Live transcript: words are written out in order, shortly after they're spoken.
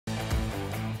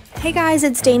Hey guys,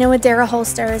 it's Dana with Dara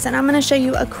Holsters, and I'm going to show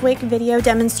you a quick video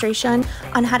demonstration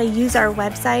on how to use our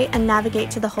website and navigate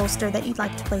to the holster that you'd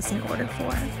like to place an order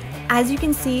for. As you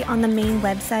can see on the main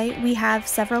website, we have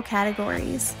several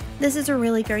categories. This is a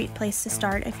really great place to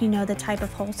start if you know the type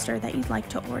of holster that you'd like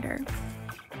to order.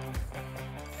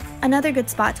 Another good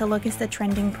spot to look is the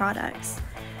trending products.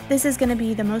 This is going to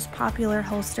be the most popular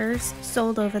holsters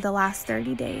sold over the last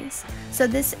 30 days. So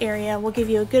this area will give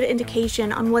you a good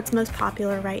indication on what's most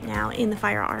popular right now in the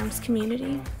firearms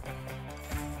community.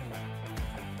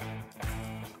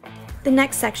 The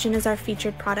next section is our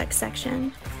featured products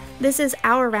section. This is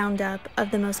our roundup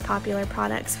of the most popular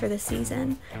products for the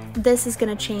season. This is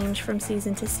going to change from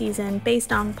season to season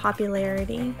based on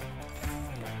popularity.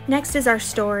 Next is our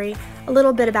story, a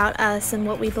little bit about us and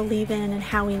what we believe in and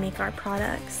how we make our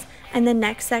products. And the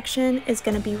next section is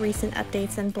going to be recent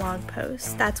updates and blog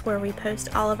posts. That's where we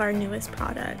post all of our newest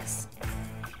products.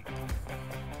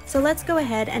 So let's go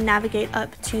ahead and navigate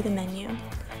up to the menu.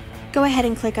 Go ahead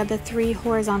and click on the 3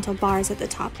 horizontal bars at the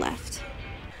top left.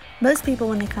 Most people,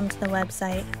 when they come to the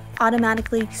website,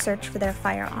 automatically search for their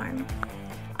firearm.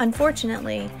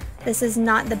 Unfortunately, this is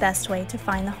not the best way to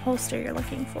find the holster you're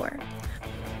looking for.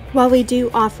 While we do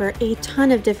offer a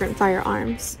ton of different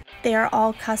firearms, they are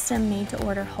all custom made to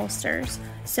order holsters,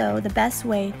 so the best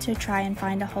way to try and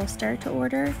find a holster to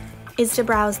order is to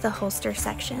browse the holster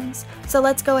sections. So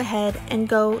let's go ahead and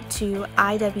go to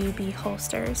IWB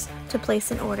holsters to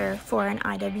place an order for an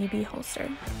IWB holster.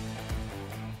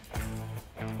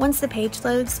 Once the page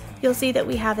loads, you'll see that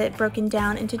we have it broken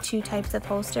down into 2 types of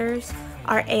holsters.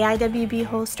 Our AIWB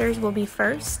holsters will be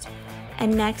first,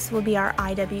 and next will be our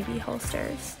IWB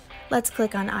holsters. Let's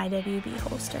click on IWB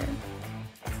holster.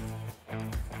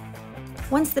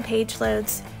 Once the page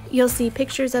loads, you'll see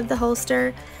pictures of the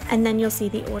holster, and then you'll see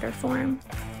the order form.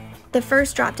 The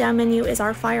first drop-down menu is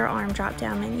our firearm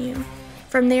drop-down menu.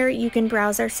 From there, you can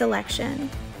browse our selection.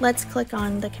 Let's click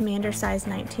on the Commander Size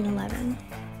 1911.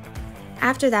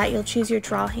 After that, you'll choose your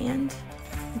draw hand,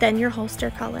 then your holster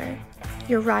color,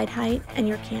 your ride height, and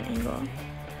your cant angle.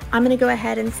 I'm going to go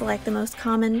ahead and select the most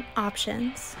common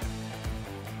options.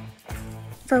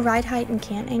 For ride height and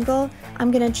cant angle, I'm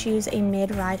going to choose a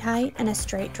mid ride height and a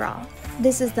straight draw.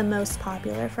 This is the most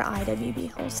popular for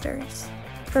IWB holsters.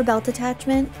 For belt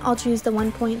attachment, I'll choose the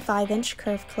 1.5-inch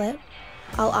curved clip.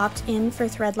 I'll opt in for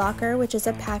thread locker, which is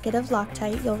a packet of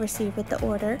Loctite you'll receive with the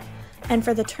order. And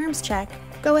for the terms check,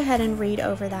 go ahead and read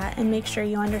over that and make sure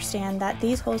you understand that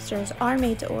these holsters are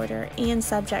made to order and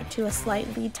subject to a slight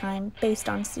lead time based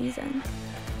on season.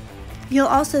 You'll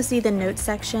also see the notes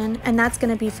section, and that's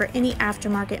going to be for any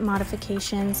aftermarket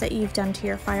modifications that you've done to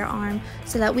your firearm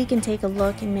so that we can take a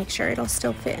look and make sure it'll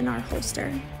still fit in our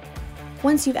holster.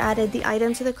 Once you've added the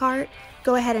item to the cart,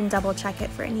 go ahead and double check it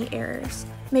for any errors.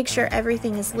 Make sure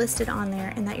everything is listed on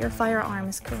there and that your firearm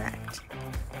is correct.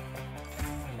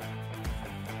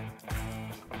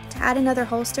 To add another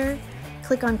holster,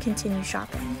 click on Continue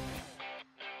Shopping.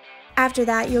 After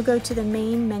that, you'll go to the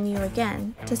main menu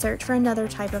again to search for another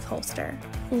type of holster.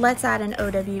 Let's add an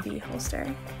OWB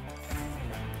holster.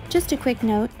 Just a quick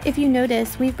note, if you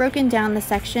notice, we've broken down the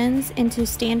sections into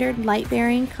standard, light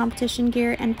bearing, competition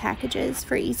gear, and packages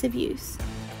for ease of use.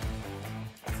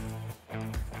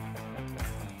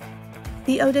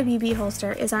 The OWB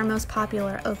holster is our most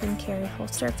popular open carry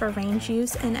holster for range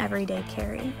use and everyday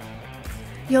carry.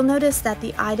 You'll notice that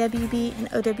the IWB and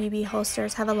OWB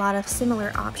holsters have a lot of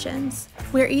similar options.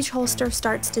 Where each holster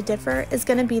starts to differ is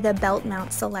going to be the belt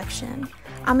mount selection.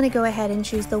 I'm going to go ahead and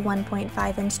choose the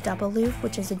 1.5-inch double loop,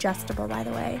 which is adjustable by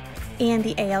the way, and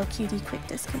the ALQD quick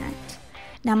disconnect.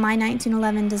 Now my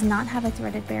 1911 does not have a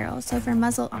threaded barrel, so for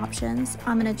muzzle options,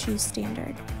 I'm going to choose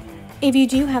standard. If you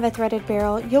do have a threaded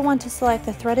barrel, you'll want to select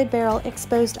the threaded barrel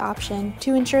exposed option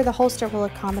to ensure the holster will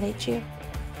accommodate you.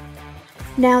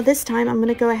 Now this time I'm going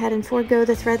to go ahead and forego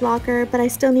the thread locker, but I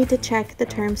still need to check the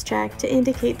terms check to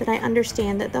indicate that I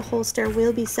understand that the holster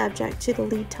will be subject to the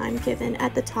lead time given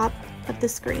at the top of the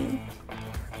screen.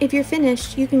 If you're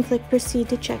finished, you can click Proceed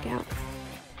to Checkout.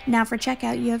 Now for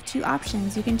checkout, you have 2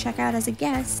 options. You can check out as a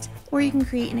guest, or you can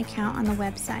create an account on the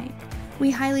website.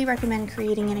 We highly recommend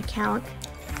creating an account.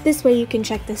 This way you can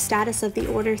check the status of the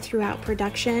order throughout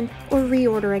production, or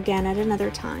reorder again at another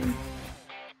time.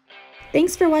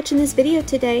 Thanks for watching this video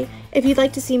today. If you'd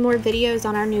like to see more videos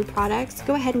on our new products,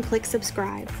 go ahead and click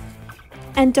subscribe.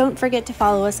 And don't forget to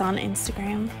follow us on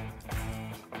Instagram.